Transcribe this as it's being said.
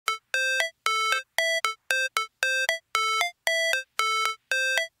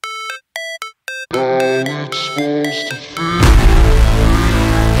it's supposed to feel.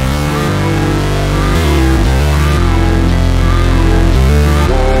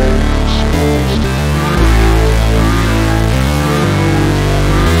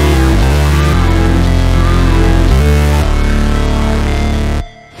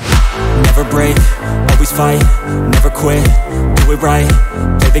 Never break, always fight, never quit, do it right,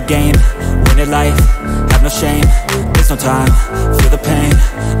 play the game, win it life, have no shame, there's no time, feel the pain,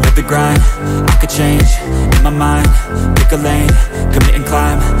 live the grind, I could change, in my mind, pick a lane, commit and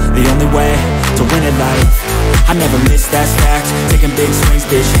climb, the only way to win it life. I never miss, that's fact, taking big swings,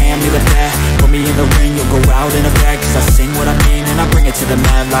 bitch, hand me the bat, put me in the ring, you'll go out in a bag, cause I sing what I mean and I bring it to the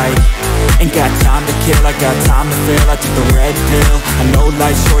mad light. Ain't got time to kill, I got time to feel, I took the red pill, I know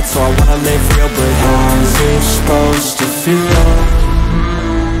life's short so I wanna live real, but how's it supposed to feel?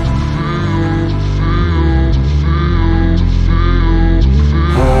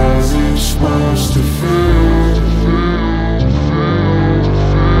 How's it supposed to feel?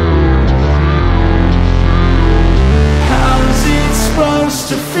 How's it supposed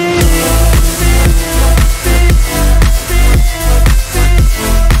to feel?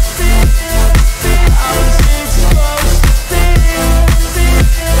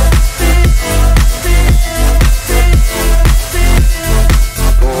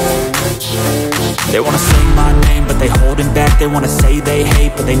 They wanna sing my name, but they holding back. They wanna say they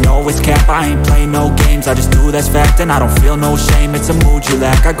hate, but they know it's cap. I ain't play no games, I just do, that's fact. And I don't feel no shame, it's a mood you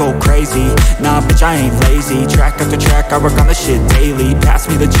lack. I go crazy, nah bitch I ain't lazy. Track after track, I work on this shit daily. Pass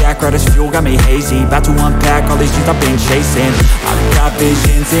me the jack, right as fuel, got me hazy. About to unpack all these dreams I've been chasing. I've got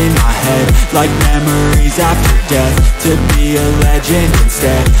visions in my head, like memories after death. To be a legend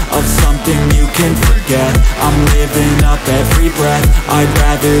instead of something you can forget. I'm living up every breath, I'd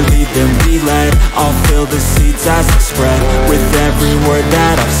rather lead than be led. I'll fill the seats as I spread with every word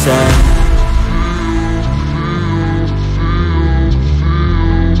that I've said.